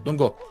 Don't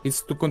go.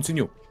 It's to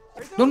continue.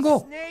 There's no Don't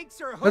go. snakes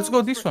or Let's go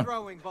hooves this for one.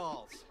 throwing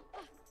balls.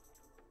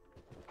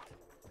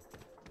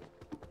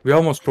 We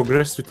almost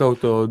progressed without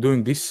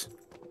doing this.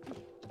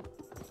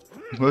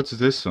 What's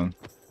this one?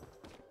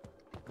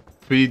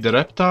 Feed the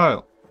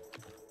reptile.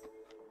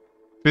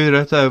 Feed the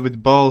reptile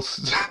with balls.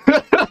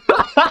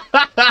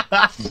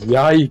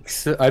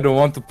 Yikes! I don't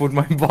want to put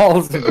my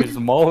balls in his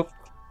mouth.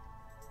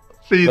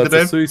 That's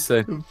a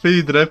suicide.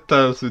 Feed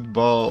reptiles with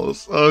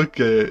balls.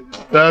 Okay,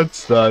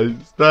 that's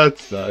nice.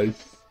 That's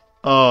nice.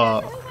 Ah,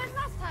 Who went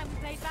last time we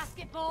played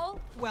basketball?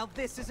 Well,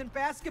 this isn't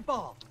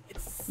basketball.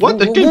 It's what?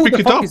 I Who can't pick the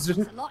it fuck up. is-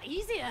 A lot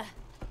easier.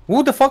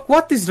 Who the fuck?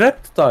 What is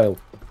reptile?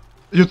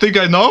 You think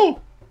I know?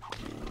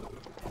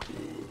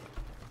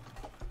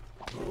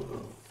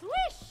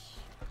 Swish!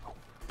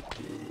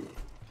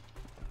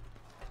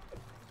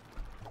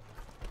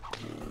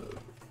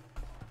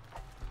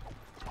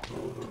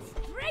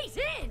 Straight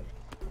in!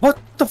 What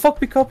the fuck?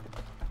 Pick up.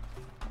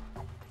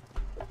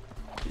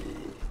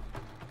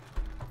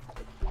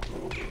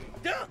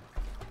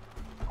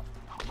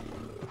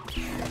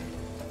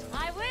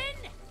 I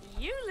win,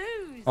 you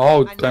lose.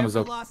 Oh, I time is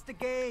never up. lost a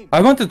game.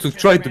 I wanted to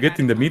try to get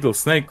in the middle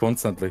snake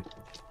constantly.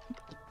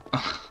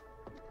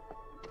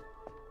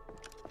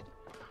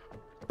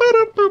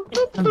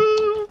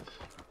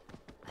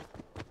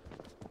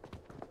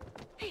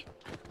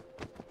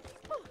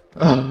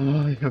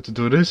 I have to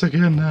do this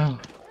again now.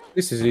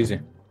 This is easy.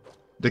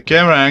 The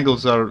camera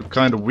angles are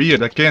kind of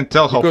weird. I can't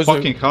tell how Because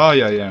fucking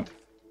high I am.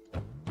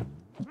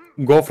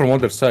 Go from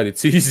other side.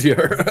 It's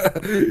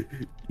easier.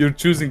 You're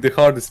choosing the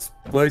hardest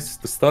place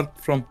to start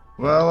from.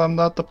 Well, I'm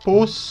not a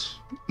puss.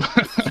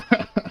 Hang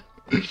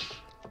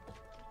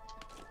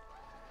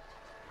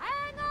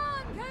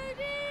on,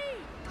 Cody!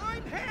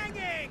 I'm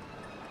hanging.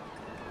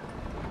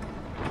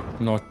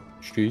 Not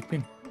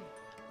cheating.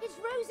 It's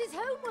Rose's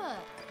homework.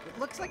 It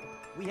looks like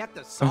we have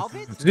to solve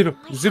it. Zero,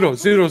 zero,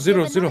 zero,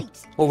 zero, zero.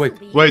 Oh wait,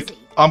 Wait,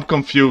 I'm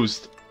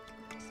confused.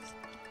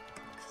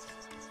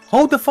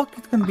 how the fuck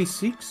it can be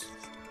 6?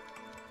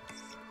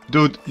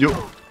 Dude, you... You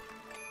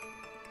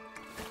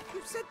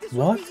said this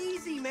What? would be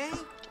easy, man.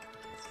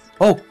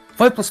 Oh,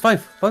 5 plus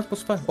 5. 5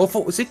 plus 5. Oh,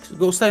 4, 6.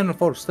 Go stay on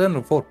 4. Stay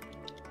on 4.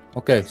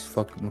 Okay,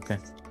 fuck. Okay.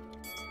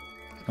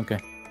 Okay.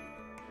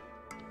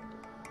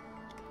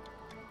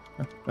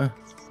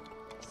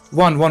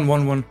 1, 1,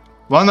 1, 1.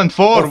 1 and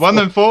 4, Or 1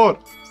 4. and 4.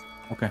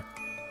 Okay.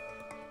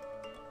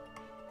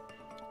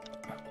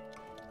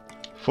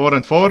 4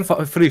 and 4?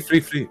 3.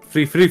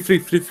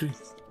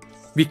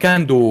 We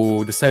can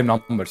do the same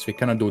numbers. We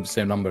cannot do the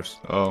same numbers.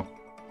 Oh.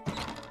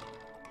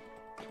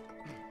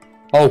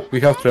 Oh,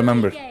 we have to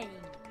remember. Game.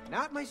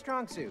 Not my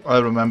strong suit. I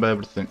remember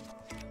everything.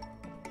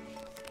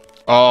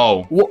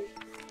 Oh. What?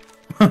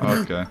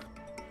 Okay.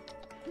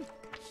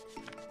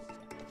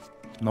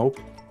 Nope.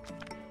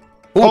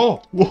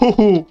 Oh!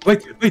 Woohoo!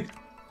 Wait.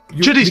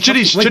 Chitty's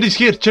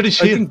here!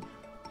 Chitty's I here! think-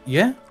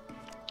 Yeah?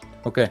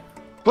 Okay.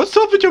 What's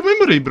up with your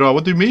memory, bro?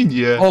 What do you mean,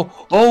 yeah?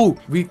 Oh,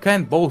 we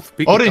can't both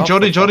pick it up.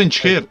 Orange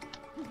here.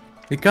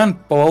 We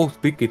can't both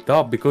pick it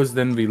up because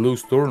then we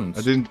lose turns.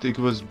 I didn't think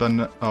it was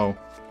oh.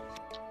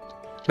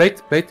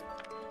 Wait.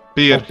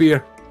 Beer. Oh,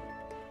 beer.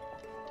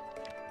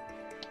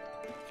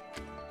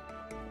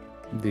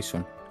 This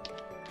one.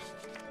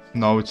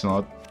 No, it's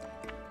not.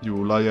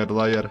 You liar.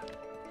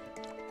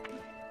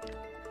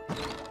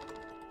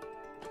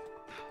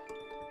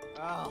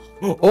 Oh.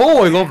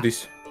 Oh, I love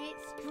this.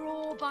 It's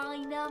draw by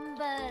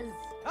numbers.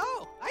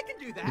 Oh, I can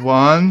do that.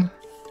 1,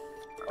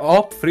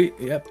 Up, 3,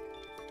 yep.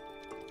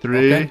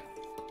 3. Okay.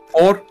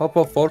 4,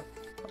 up, 4.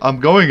 I'm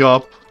going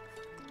up.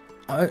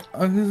 I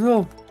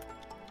resolve.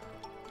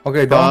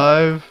 Okay,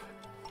 down. 5.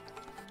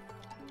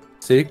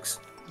 6.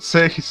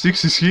 Say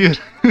 6 is here.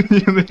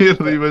 You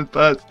nearly went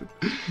past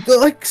it.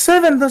 Like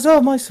 7, that's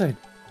all my side.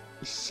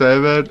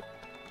 7.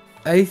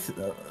 8.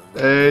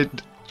 8.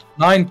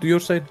 9 to your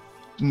side.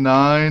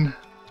 9.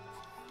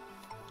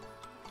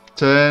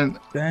 10.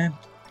 10.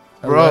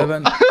 Bro.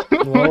 11.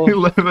 12.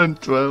 11,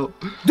 12.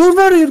 Don't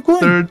worry, you're going.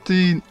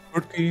 13.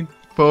 14.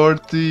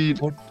 14.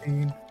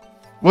 14.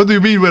 What do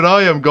you mean where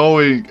I am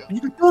going?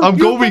 I'm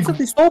You're going.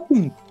 constantly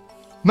stopping.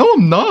 No,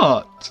 I'm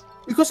not.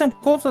 Because I'm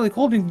constantly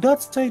holding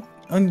that side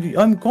and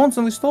I'm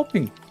constantly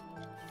stopping.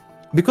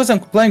 Because I'm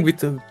playing with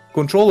the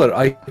controller,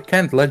 I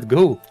can't let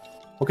go.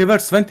 Okay,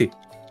 where's 20?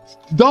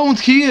 Down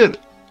here.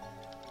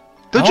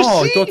 Don't you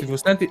Oh, see? I thought it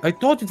was 20. I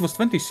thought it was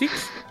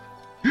 26.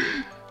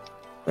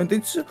 And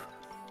it's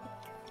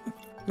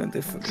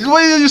 25.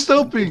 Why are you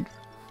stopping?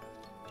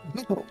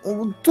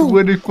 Oh,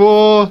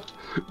 24.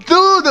 Dude,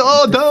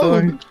 oh,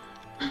 down.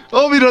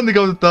 Oh, we're running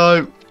out of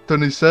time.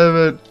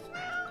 27.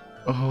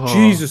 Oh.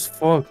 Jesus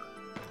fuck.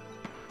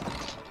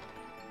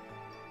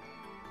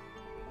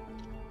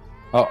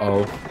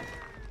 Uh-oh.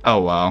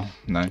 Oh, wow.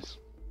 Nice.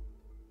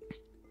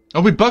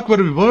 Oh, we're back where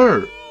we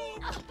were.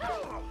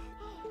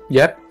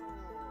 Yep.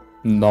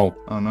 No.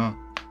 Oh, no.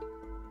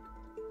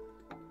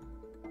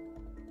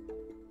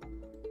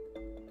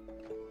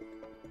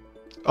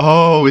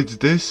 Oh, it's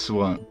this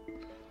one.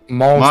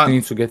 Mouse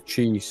needs to get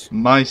cheese.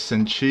 Mice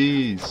and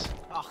cheese.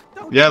 Oh,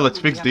 don't Yeah, tell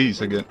let's me we fix have to these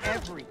play again.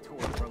 Every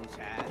toy Rose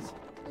has.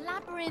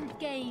 Labyrinth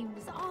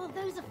games. Oh,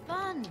 those are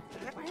fun.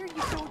 Why are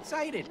you so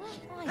excited?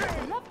 I used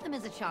to love them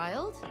as a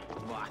child.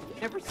 Well,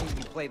 I've never seen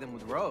you play them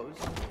with Rose.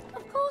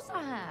 Of course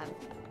I have.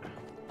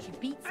 She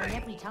beats me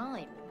every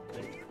time.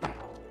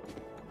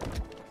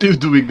 You're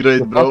doing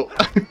great, bro.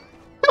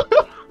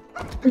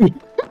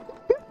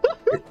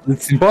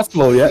 It's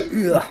impossible,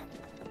 yeah?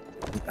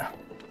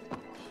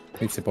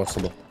 It's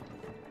impossible.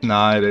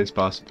 Nah, it is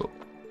possible.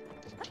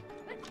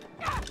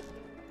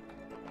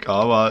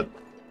 Come on.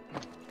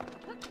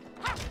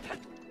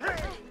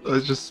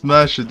 Let's just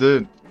smash it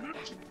in.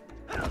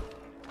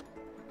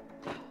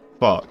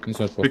 Fuck. It's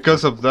not possible.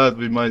 Because of that,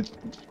 we might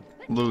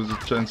lose a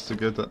chance to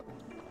get that.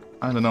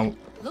 I don't know.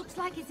 Looks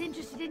like it's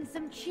interested in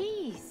some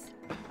cheese.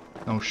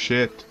 Oh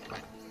shit.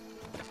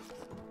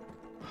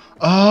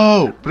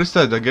 Oh, press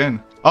that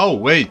again. Oh,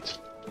 wait.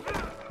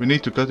 We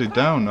need to cut it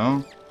down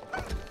now.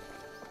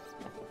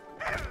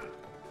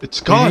 It's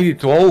We gone. need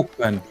to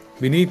open.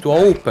 We need to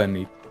open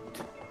it.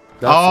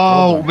 That's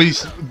Oh, the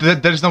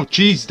problem. there's no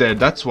cheese there.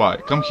 That's why.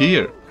 Come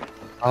here.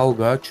 Oh,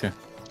 gotcha.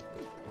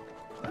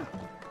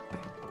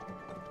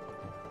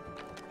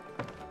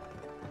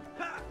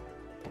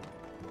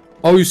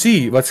 Oh, you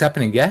see what's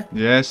happening, yeah?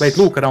 Yes. Wait,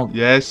 look around.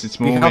 Yes, it's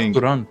We have moving. to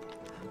run.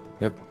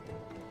 Yep.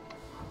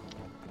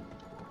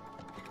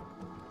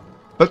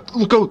 But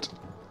look out.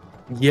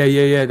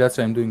 Yeah, that's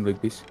why I'm doing like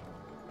this.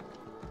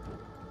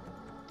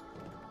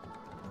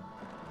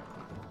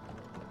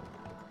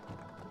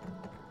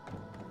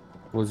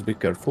 Let's be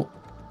careful.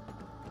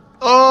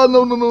 Oh,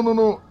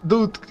 no.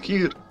 Dude,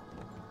 here.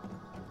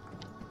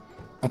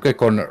 Okay,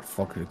 corner.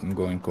 Fuck it, I'm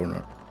going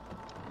corner.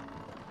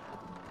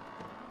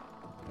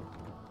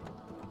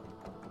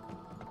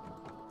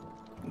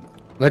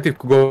 Let it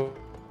go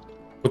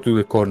to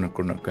the corner,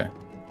 okay.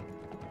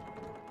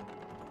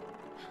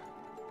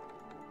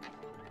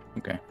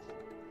 Okay.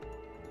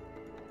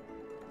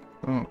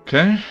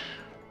 Okay.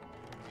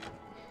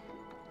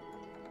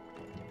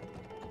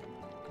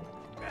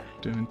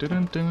 Dun,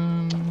 dun,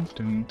 dun, dun,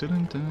 dun,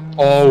 dun, dun.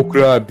 Oh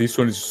crap, this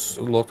one is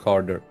a lot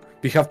harder.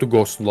 We have to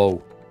go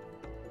slow.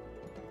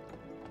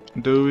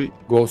 Do we?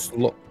 Go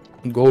slow.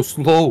 Go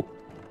slow.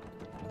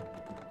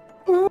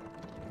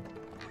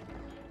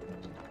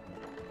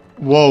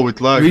 Whoa, it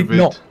lagged a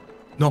bit.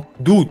 No,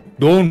 dude,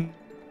 don't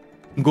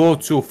go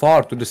too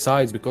far to the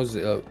sides because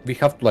we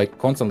have to like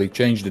constantly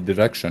change the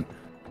direction.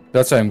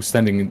 That's why I'm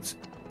standing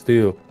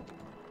still.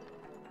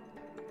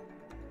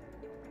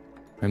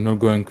 I'm not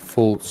going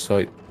full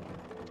side.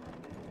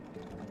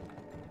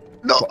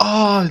 No,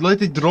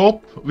 let it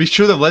drop. We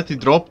should have let it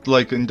drop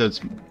like in the...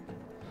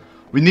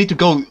 We need to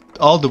go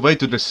all the way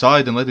to the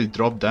side and let it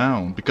drop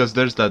down. Because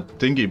there's that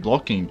thingy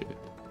blocking it.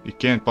 It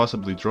can't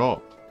possibly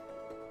drop.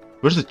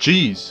 Where's the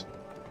cheese?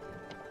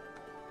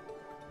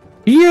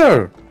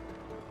 Here!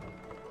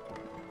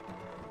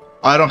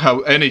 I don't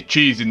have any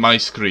cheese in my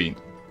screen.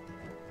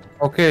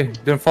 Okay,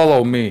 then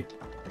follow me.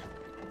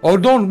 Or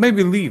don't,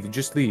 maybe leave,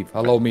 just leave.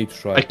 Allow me to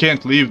try. I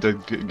can't leave the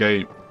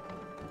game.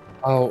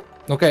 Oh,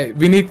 okay,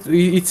 we need,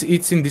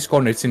 it's in this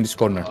corner, it's in this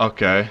corner.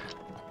 Okay.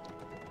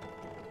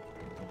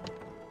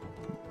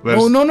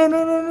 Where's... Oh,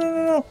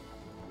 no.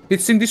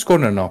 It's in this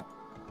corner now.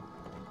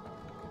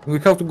 We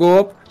have to go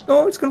up.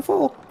 No, it's gonna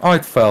fall. Oh,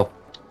 it fell.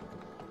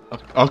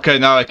 Okay,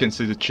 now I can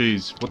see the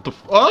cheese. What the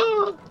f...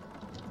 Ah!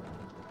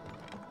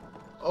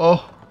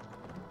 Oh.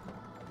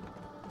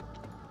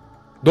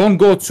 Don't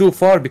go too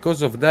far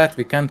because of that.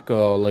 We can't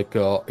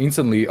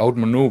instantly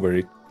outmaneuver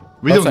it.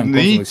 We That's why don't I'm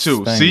need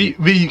constantly to. staying. See,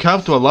 we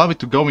have to allow it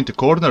to go into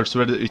corners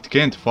where it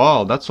can't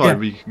fall. That's why Yeah.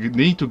 we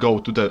need to go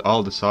to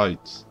all the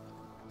sides.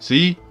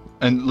 See?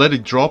 And let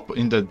it drop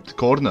in the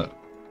corner.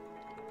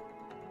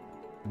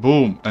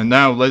 Boom. And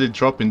now let it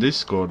drop in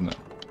this corner.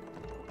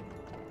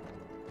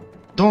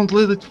 Don't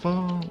let it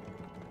fall.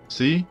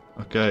 See?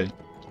 Okay.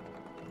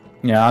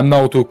 Yeah, I'm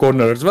now to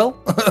corner as well.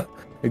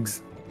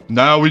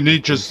 Now we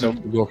need just So,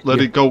 go let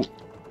here. it go.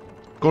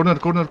 Corner,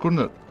 corner,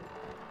 corner.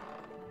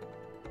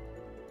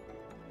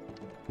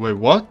 Wait,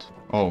 what?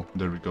 Oh,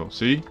 there we go.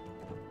 See?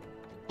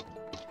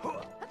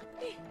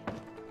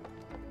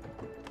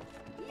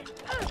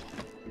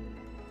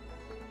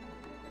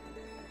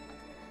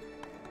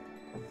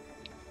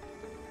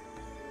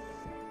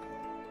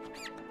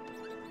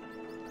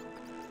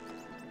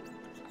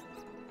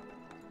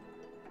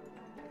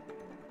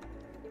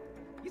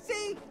 You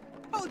see?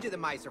 Told you the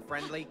mice are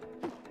friendly.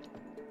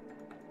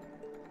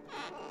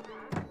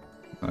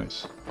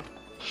 Nice.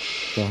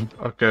 Done.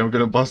 Okay, I'm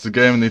gonna pause the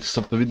game. I need to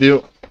stop the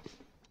video.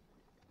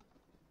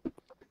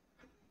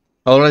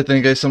 Alright, thank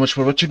you guys so much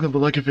for watching. Leave a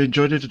like if you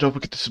enjoyed it. Don't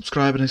forget to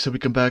subscribe, and I said we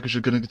come back. We're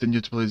just gonna continue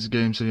to play this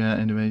game. So yeah,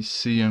 anyway,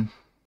 see ya.